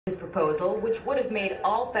his proposal, which would have made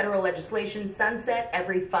all federal legislation sunset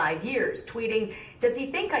every 5 years, tweeting, "Does he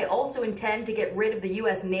think I also intend to get rid of the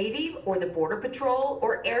U.S. Navy or the Border Patrol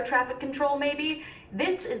or air traffic control maybe?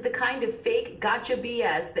 This is the kind of fake gotcha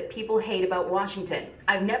BS that people hate about Washington.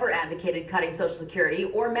 I've never advocated cutting Social Security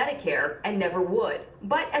or Medicare and never would."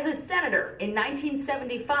 But as a senator in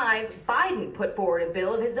 1975, Biden put forward a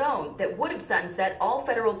bill of his own that would have sunset all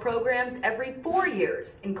federal programs every 4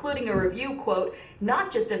 years, including a review, quote,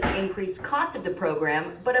 not just of the increased cost of the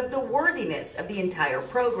program, but of the worthiness of the entire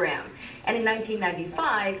program. And in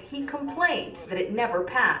 1995, he complained that it never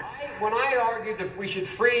passed. When I argued that we should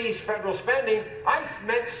freeze federal spending, I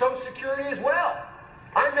meant Social Security as well.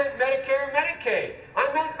 I meant Medicare and Medicaid.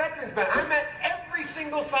 I meant veterans benefits. I meant every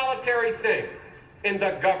single solitary thing in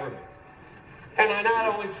the government. And I not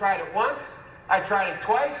only tried it once, I tried it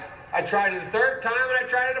twice, I tried it a third time, and I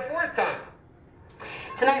tried it a fourth time.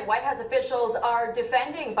 Tonight, White House officials are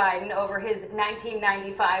defending Biden over his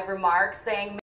 1995 remarks, saying